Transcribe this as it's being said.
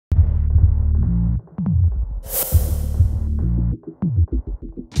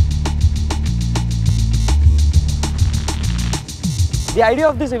The idea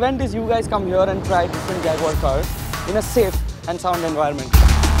of this event is you guys come here and try different Jaguar cars in a safe and sound environment.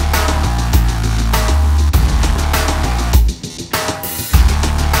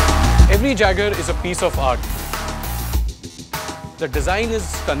 Every Jaguar is a piece of art. The design is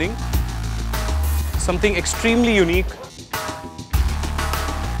stunning, something extremely unique.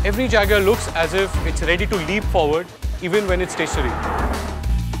 Every Jaguar looks as if it's ready to leap forward even when it's stationary.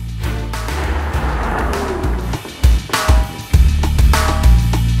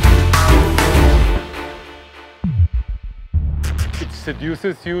 It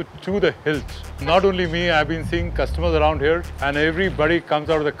seduces you to the hilt. Not only me, I've been seeing customers around here and everybody comes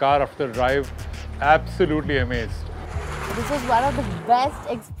out of the car after the drive absolutely amazed. This was one of the best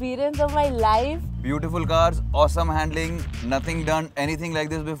experiences of my life. Beautiful cars, awesome handling, nothing done anything like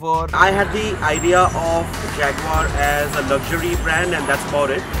this before. I had the idea of Jaguar as a luxury brand and that's about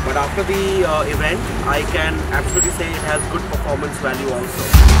it. But after the event, I can absolutely say it has good performance value also.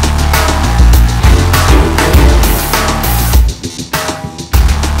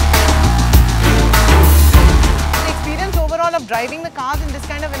 The experience overall of driving the cars in this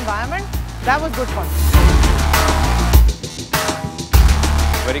kind of environment, that was good fun.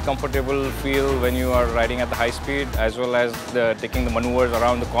 Very comfortable feel when you are riding at the high speed, as well as taking the maneuvers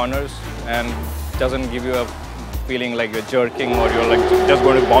around the corners, and doesn't give you a feeling like you're jerking or you're like just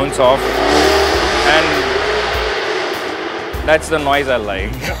going to bounce off. And that's the noise I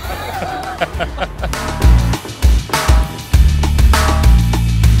like.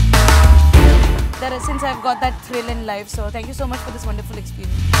 Since I've got that thrill in life, so thank you so much for this wonderful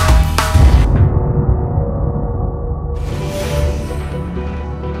experience.